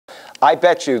I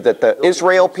bet you that the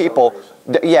Israel people,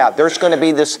 yeah, there's going to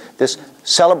be this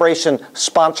celebration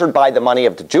sponsored by the money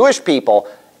of the Jewish people,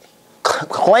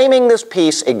 claiming this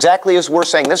peace exactly as we're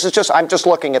saying. This is just, I'm just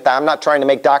looking at that. I'm not trying to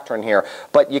make doctrine here.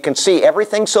 But you can see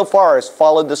everything so far has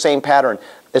followed the same pattern.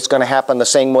 It's going to happen the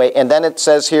same way. And then it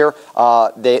says here,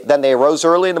 then they arose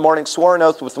early in the morning, swore an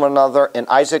oath with one another, and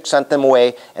Isaac sent them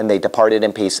away, and they departed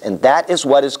in peace. And that is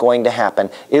what is going to happen.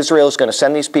 Israel is going to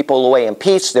send these people away in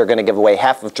peace. They're going to give away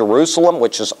half of Jerusalem,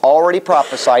 which is already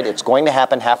prophesied. It's going to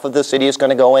happen. Half of the city is going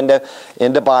to go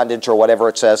into bondage or whatever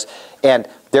it says. And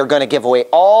they're going to give away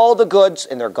all the goods,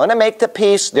 and they're going to make the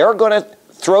peace. They're going to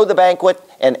throw the banquet,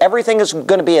 and everything is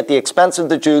going to be at the expense of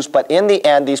the Jews, but in the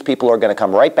end, these people are going to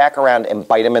come right back around and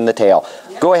bite them in the tail.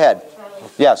 Go ahead.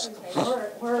 Yes?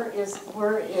 Where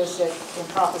is it in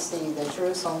prophecy that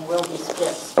Jerusalem will be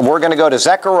split? We're going to go to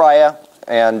Zechariah,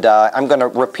 and I'm going to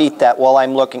repeat that while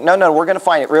I'm looking. No, we're going to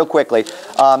find it real quickly.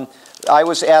 I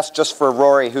was asked, just for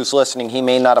Rory who's listening, he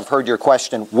may not have heard your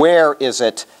question, where is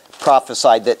it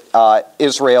prophesied that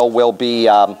Israel will be,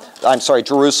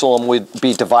 Jerusalem would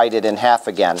be divided in half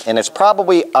again. And it's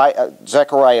probably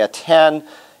Zechariah 10.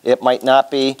 It might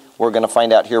not be. We're going to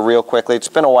find out here real quickly. It's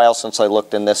been a while since I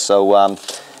looked in this, so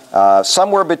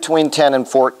somewhere between 10 and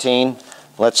 14.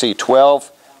 Let's see,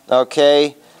 12.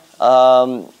 Okay.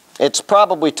 It's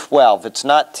probably 12. It's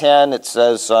not 10. It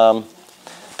says,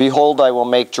 behold, I will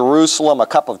make Jerusalem a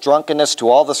cup of drunkenness to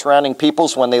all the surrounding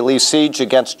peoples when they leave siege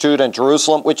against Judah and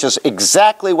Jerusalem, which is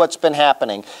exactly what's been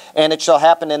happening. And it shall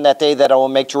happen in that day that I will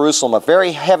make Jerusalem a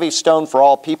very heavy stone for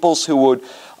all peoples who would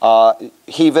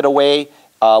heave it away.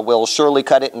 Will surely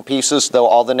cut it in pieces, though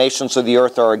all the nations of the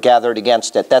earth are gathered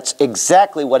against it. That's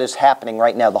exactly what is happening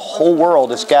right now. The whole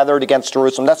world is gathered against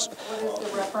Jerusalem. That's What is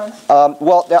the reference?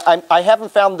 Well, I haven't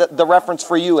found the reference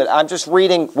for you. I'm just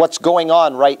reading what's going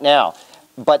on right now.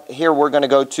 But here we're going to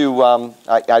go to,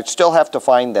 I still have to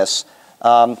find this.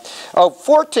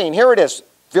 14, here it is.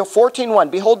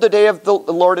 14:1, behold, the day of the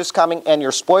Lord is coming, and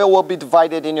your spoil will be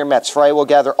divided in your midst. For I will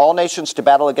gather all nations to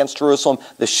battle against Jerusalem.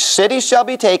 The city shall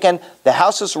be taken, the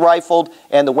houses rifled,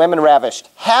 and the women ravished.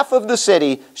 Half of the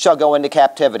city shall go into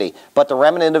captivity, but the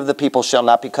remnant of the people shall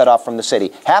not be cut off from the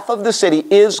city. Half of the city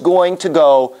is going to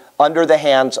go under the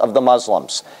hands of the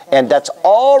Muslims. And that's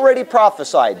already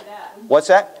prophesied. What's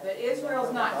that? But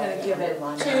Israel's not going to give it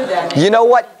to them. You know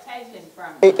what?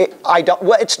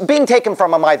 Well, it's being taken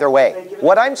from them either way.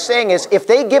 What I'm saying is, if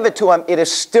they give it to them, it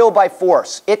is still by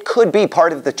force. It could be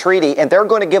part of the treaty, and they're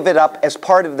going to give it up as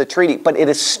part of the treaty, but it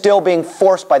is still being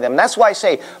forced by them. That's why I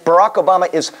say Barack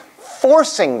Obama is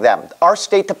forcing them. Our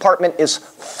State Department is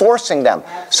forcing them.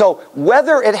 So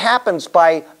whether it happens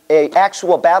by an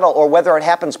actual battle or whether it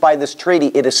happens by this treaty,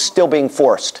 it is still being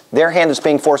forced. Their hand is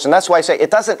being forced. And that's why I say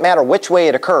it doesn't matter which way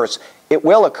it occurs. It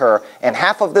will occur. And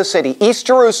half of the city, East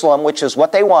Jerusalem, which is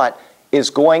what they want, is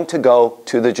going to go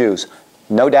to the Jews.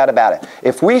 No doubt about it.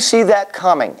 If we see that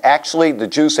coming, actually the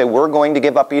Jews say we're going to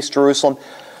give up East Jerusalem.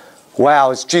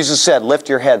 Wow, as Jesus said, lift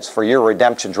your heads for your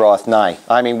redemption draweth nigh.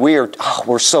 I mean,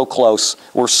 we're so close.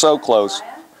 We're so close.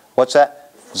 What's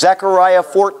that? Zechariah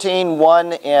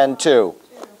 14:1 and 2.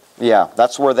 Yeah,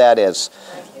 that's where that is.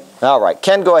 All right.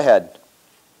 Ken, go ahead.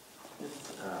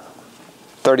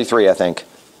 33, I think.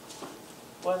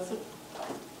 What is it?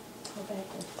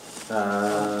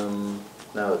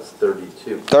 No, it's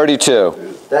 32.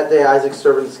 32. That day Isaac's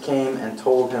servants came and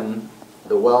told him about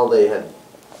the well they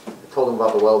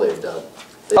had dug.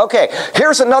 Okay,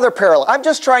 here's another parallel. I'm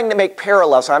just trying to make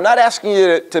parallels. I'm not asking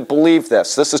you to believe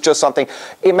this. This is just something.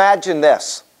 Imagine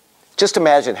this. Just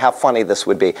imagine how funny this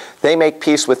would be. They make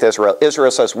peace with Israel. Israel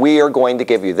says, we are going to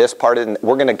give you this part, and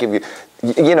we're going to give you,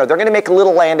 they're going to make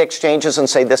little land exchanges and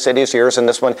say this city is yours and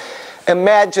this one.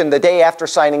 Imagine the day after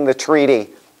signing the treaty,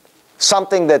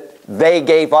 something that they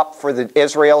gave up for the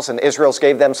Israels, and Israel's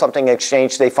gave them something in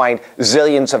exchange. They find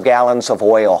zillions of gallons of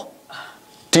oil.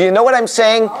 Do you know what I'm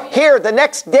saying? Here, the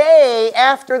next day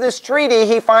after this treaty,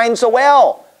 he finds a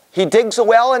well. He digs a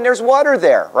well and there's water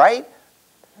there, right?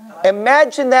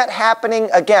 Imagine that happening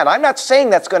again. I'm not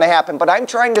saying that's going to happen, but I'm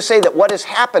trying to say that what has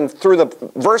happened through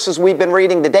the verses we've been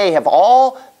reading today have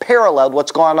all paralleled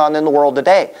what's going on in the world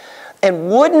today. And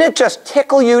wouldn't it just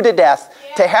tickle you to death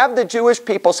to have the Jewish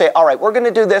people say, all right, we're going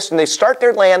to do this, and they start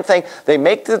their land thing, they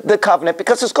make the covenant,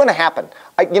 because it's going to happen.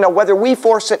 Whether we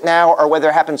force it now or whether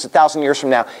it happens 1,000 years from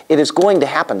now, it is going to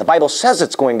happen. The Bible says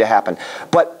it's going to happen.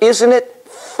 But isn't it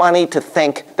funny to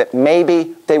think that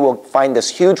maybe they will find this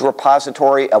huge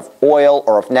repository of oil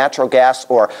or of natural gas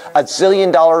or $1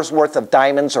 zillion worth of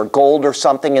diamonds or gold or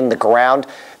something in the ground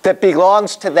that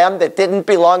belongs to them that didn't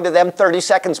belong to them 30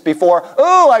 seconds before?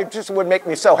 Oh, it just would make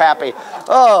me so happy.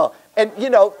 Oh, And, you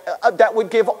know, that would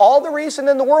give all the reason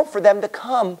in the world for them to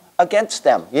come against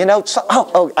them. You know, so,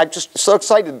 I'm just so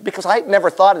excited because I never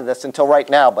thought of this until right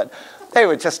now, but they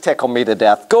would just tickle me to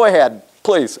death. Go ahead,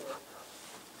 please.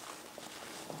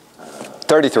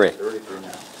 33. 33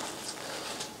 now.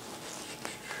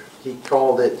 He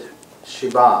called it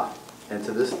Sheba, and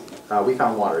to this, we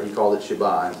found water. He called it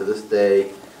Sheba, and to this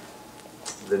day,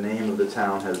 the name of the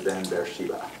town has been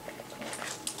Beersheba.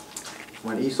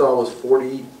 When Esau was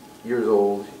 40 years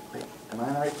old, am I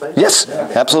in the right place? Yes,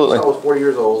 Okay. absolutely. When Esau was 40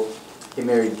 years old, he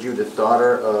married Judith,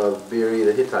 daughter of Beeri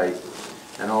the Hittite,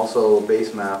 and also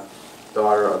Basemath,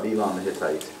 daughter of Elon the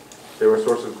Hittite. They were a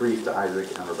source of grief to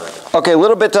Isaac and Rebekah. Okay, a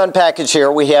little bit to unpackage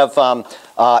here. We have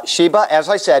Sheba, as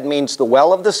I said, means the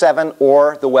well of the seven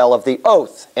or the well of the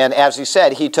oath. And as he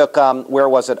said, he took, where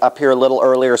was it, up here a little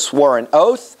earlier, swore an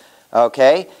oath,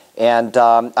 okay? And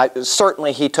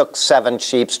certainly he took 7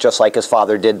 sheep just like his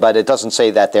father did, but it doesn't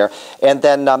say that there. And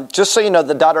then just so you know,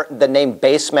 the name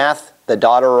Basemath, the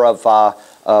daughter of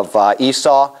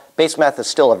Esau, Basemath is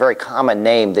still a very common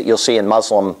name that you'll see in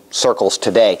Muslim circles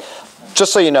today.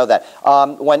 Just so you know that.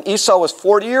 When Esau was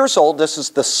 40 years old, this is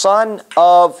the son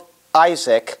of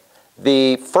Isaac,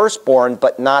 the firstborn,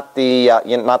 but not the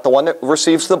not the one that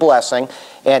receives the blessing.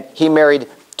 And he married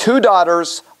 2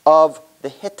 daughters of the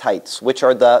Hittites, which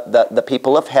are the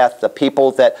people of Heth, the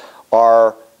people that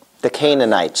are the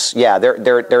Canaanites. Yeah,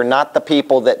 they're not the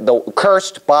people that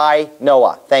cursed by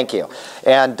Noah. Thank you.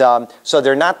 And so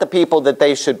they're not the people that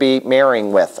they should be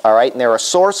marrying with. All right, and they're a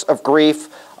source of grief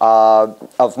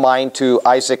of mine to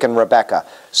Isaac and Rebekah.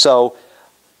 So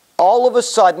all of a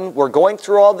sudden, we're going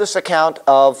through all this account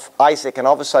of Isaac, and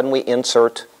all of a sudden we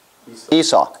insert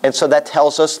Esau. And so that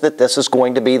tells us that this is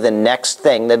going to be the next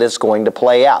thing that is going to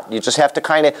play out. You just have to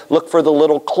kind of look for the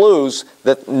little clues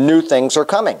that new things are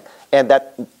coming. And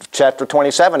that chapter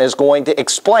 27 is going to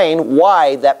explain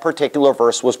why that particular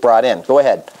verse was brought in. Go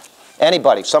ahead.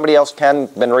 Anybody? Somebody else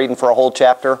been reading for a whole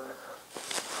chapter?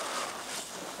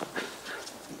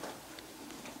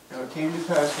 Now it came to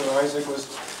pass when Isaac was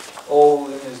old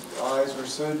and his eyes were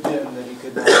so dim that he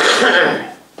could not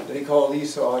see, that he called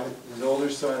Esau, his older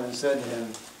son, and said to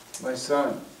him, "My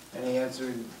son." And he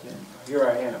answered him, "Here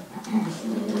I am."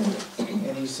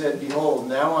 And he said, "Behold,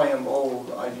 now I am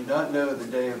old. I do not know the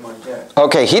day of my death."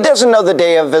 Okay, he doesn't know the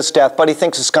day of his death, but he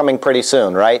thinks it's coming pretty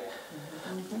soon, right?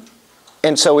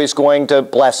 And so he's going to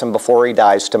bless him before he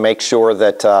dies to make sure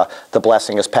that the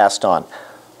blessing is passed on.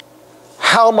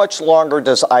 How much longer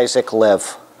does Isaac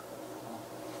live?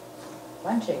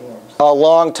 Bunch of years. A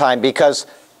long time, because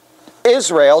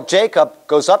Israel, Jacob,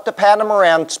 goes up to Paddan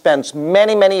Aram, spends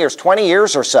many, many years, 20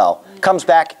 years or so, comes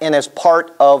back and is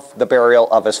part of the burial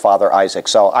of his father Isaac.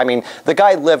 So, I mean, the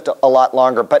guy lived a lot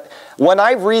longer. But when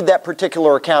I read that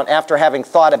particular account, after having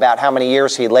thought about how many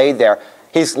years he laid there,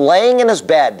 he's laying in his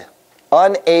bed,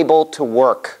 unable to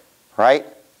work, right?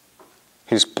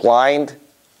 He's blind.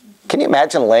 Can you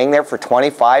imagine laying there for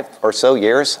 25 or so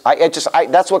years?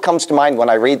 That's what comes to mind when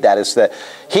I read that, is that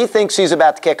he thinks he's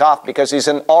about to kick off because he's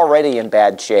already in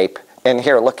bad shape. And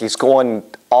here, look, he's going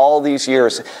all these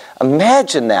years.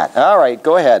 Imagine that. All right,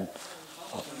 go ahead.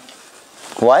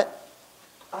 What?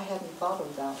 I hadn't thought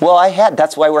of that. Well, I had.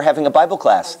 That's why we're having a Bible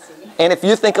class. I see. And if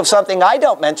you think of something I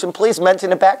don't mention, please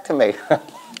mention it back to me.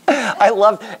 I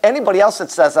love anybody else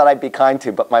that says that I'd be kind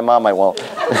to, but my mom I won't.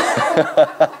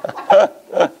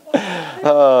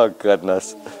 Oh,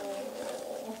 goodness.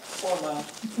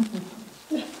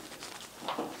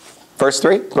 Verse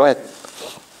 3, go ahead.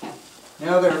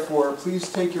 Now therefore,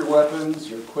 please take your weapons,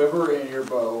 your quiver and your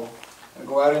bow, and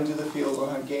go out into the field to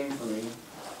hunt game for me,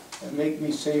 and make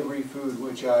me savory food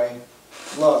which I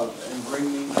love, and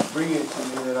bring it to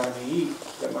me that I may eat,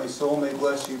 that my soul may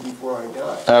bless you before I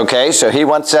die. Okay, so he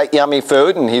wants that yummy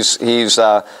food, and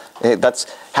that's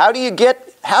how do you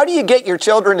get your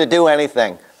children to do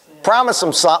anything? Promise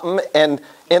them something, and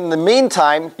in the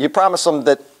meantime, you promise them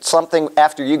that something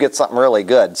after you get something really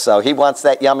good. So he wants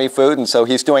that yummy food, and so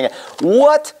he's doing it.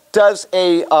 What does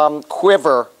a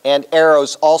quiver and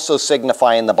arrows also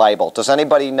signify in the Bible? Does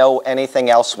anybody know anything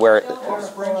else where?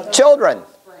 Children.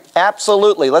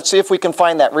 Absolutely. Let's see if we can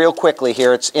find that real quickly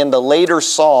here. It's in the later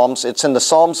Psalms. It's in the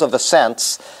Psalms of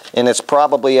Ascents, and it's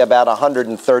probably about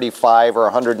 135 or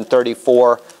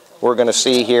 134 we're going to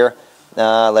see here.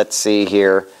 Let's see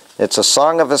here. It's a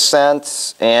Song of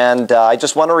Ascents, and I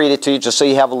just want to read it to you just so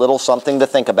you have a little something to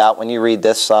think about when you read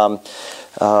this Song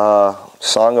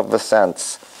of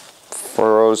Ascents.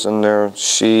 Furrows in their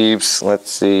sheaves.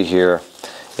 Let's see here.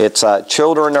 It's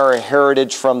children are a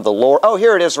heritage from the Lord. Oh,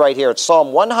 here it is right here. It's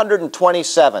Psalm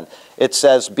 127. It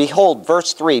says, behold,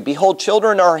 verse 3, behold,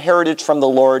 children are a heritage from the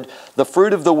Lord. The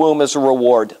fruit of the womb is a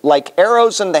reward. Like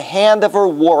arrows in the hand of a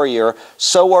warrior,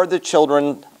 so are the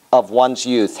children of one's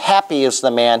youth. Happy is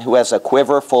the man who has a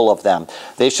quiver full of them.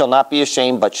 They shall not be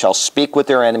ashamed, but shall speak with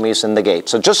their enemies in the gate.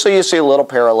 So just so you see a little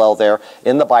parallel there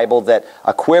in the Bible, that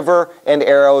a quiver and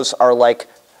arrows are like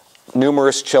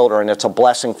numerous children. It's a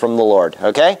blessing from the Lord.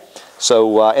 Okay?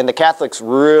 So, and the Catholics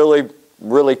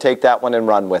really take that one and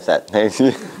run with it.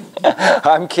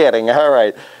 I'm kidding. All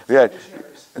right. Yeah.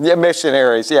 Yeah,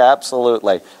 missionaries. Yeah,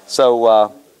 absolutely. So,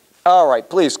 all right,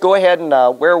 please go ahead and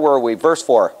where were we? Verse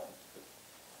 4.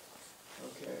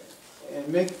 Okay. And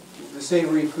make the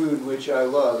savory food which I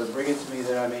love, and bring it to me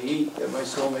that I may eat, that my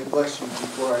soul may bless you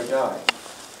before I die.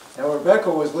 Now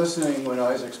Rebekah was listening when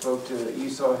Isaac spoke to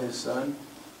Esau his son,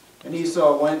 and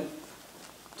Esau went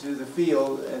to the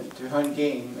field and to hunt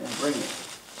game and bring it.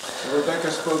 And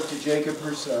Rebekah spoke to Jacob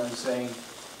her son, saying,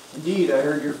 indeed, I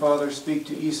heard your father speak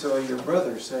to Esau your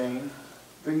brother, saying,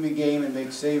 bring me game and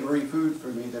make savory food for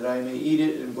me, that I may eat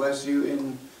it and bless you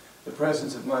in the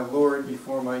presence of my Lord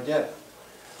before my death.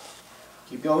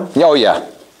 Keep going? Oh, yeah.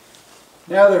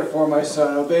 Now therefore, my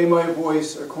son, obey my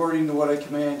voice according to what I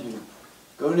command you.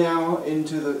 Go now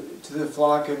into the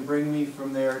flock and bring me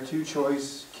from there 2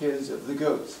 choice kids of the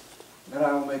goats. And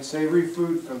I will make savory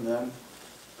food from them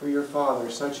for your father,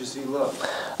 such as he loved.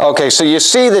 Okay, so you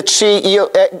see that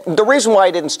the reason why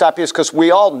I didn't stop you is because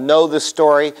we all know this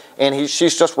story, and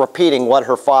she's just repeating what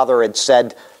her father had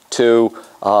said to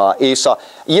Esau.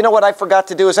 You know what I forgot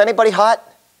to do? Is anybody hot?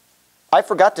 I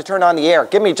forgot to turn on the air.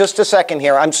 Give me just a second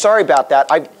here. I'm sorry about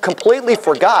that. I completely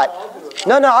forgot.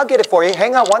 No, I'll get it for you.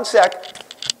 Hang on one sec.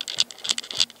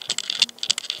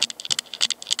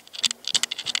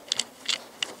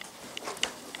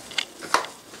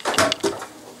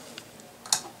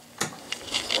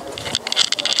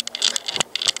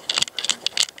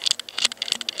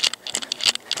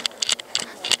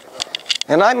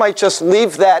 And I might just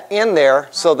leave that in there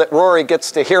so that Rory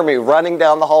gets to hear me running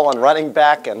down the hall and running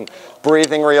back and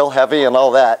breathing real heavy and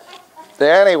all that.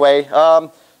 Anyway,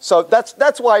 so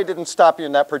that's why I didn't stop you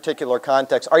in that particular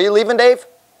context. Are you leaving, Dave?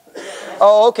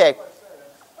 Oh, okay.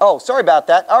 Oh, sorry about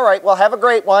that. All right, well, have a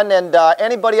great one. And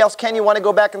anybody else, Ken, you want to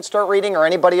go back and start reading? Or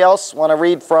anybody else want to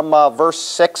read from verse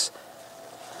 6?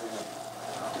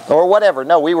 Or whatever.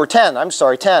 No, we were 10. I'm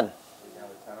sorry, 10.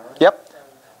 Yep.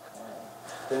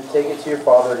 Then take it to your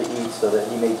father to eat, so that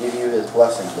he may give you his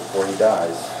blessing before he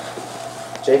dies.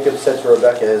 Jacob said to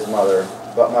Rebekah his mother,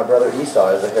 but my brother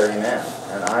Esau is a hairy man,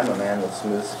 and I'm a man with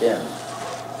smooth skin.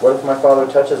 What if my father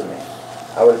touches me?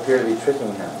 I would appear to be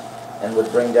tricking him, and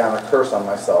would bring down a curse on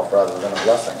myself rather than a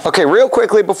blessing. Okay, real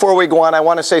quickly before we go on, I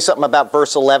want to say something about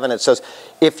verse 11. It says,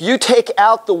 if you take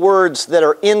out the words that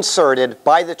are inserted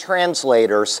by the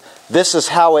translators, this is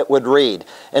how it would read.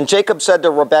 And Jacob said to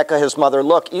Rebekah, his mother,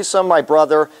 look, Esau, my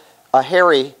brother, a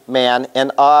hairy man,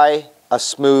 and I, a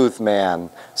smooth man.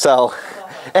 So,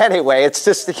 anyway, it's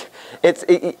just...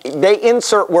 they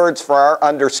insert words for our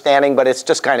understanding, but it's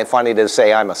just kind of funny to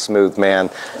say I'm a smooth man.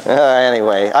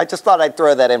 Anyway, I just thought I'd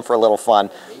throw that in for a little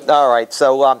fun. All right,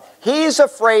 so he's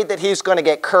afraid that he's going to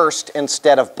get cursed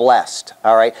instead of blessed.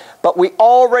 All right, but we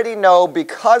already know,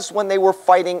 because when they were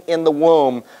fighting in the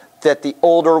womb, that the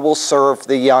older will serve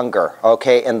the younger,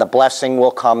 okay, and the blessing will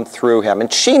come through him.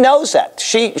 And she knows that.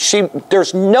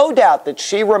 There's no doubt that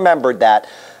she remembered that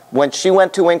when she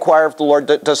went to inquire of the Lord.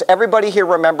 Does everybody here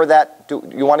remember that? Do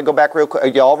you want to go back real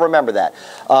quick? You all remember that.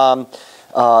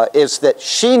 Is that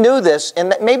she knew this,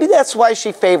 and that maybe that's why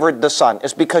she favored the son,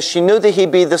 is because she knew that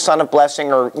he'd be the son of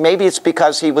blessing, or maybe it's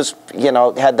because he was,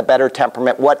 had the better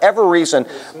temperament, whatever reason,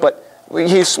 but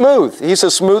he's smooth. He's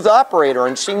a smooth operator,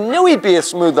 and she knew he'd be a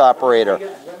smooth operator.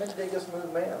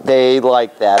 They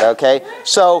like that, okay?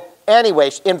 So,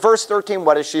 anyway, in verse 13,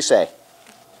 what does she say?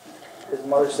 His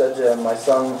mother said to him, my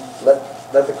son,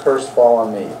 let the curse fall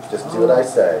on me. Just do what I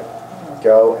say.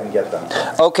 Go and get them.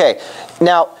 Okay.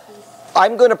 Now,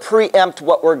 I'm going to preempt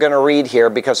what we're going to read here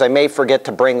because I may forget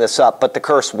to bring this up, but the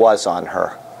curse was on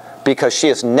her, because she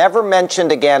is never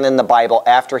mentioned again in the Bible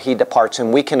after he departs,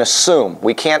 and we can assume,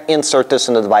 we can't insert this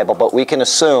into the Bible, but we can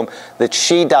assume that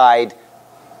she died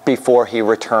before he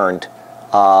returned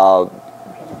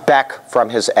back from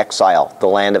his exile, the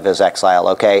land of his exile,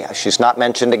 okay? She's not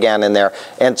mentioned again in there.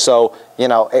 And so,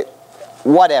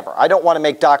 whatever. I don't want to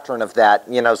make doctrine of that.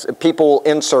 People will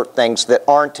insert things that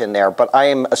aren't in there, but I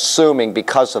am assuming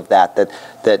because of that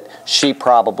she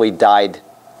probably died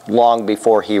long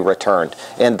before he returned.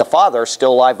 And the father's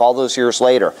still alive all those years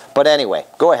later. But anyway,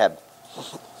 go ahead.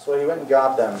 So he went and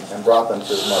got them and brought them to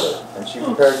his mother. And she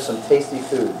prepared some tasty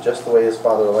food, just the way his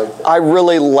father liked it. I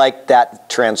really like that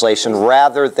translation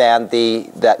rather than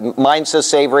that mine says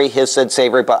savory, his said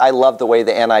savory, but I love the way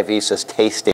the NIV says tasty.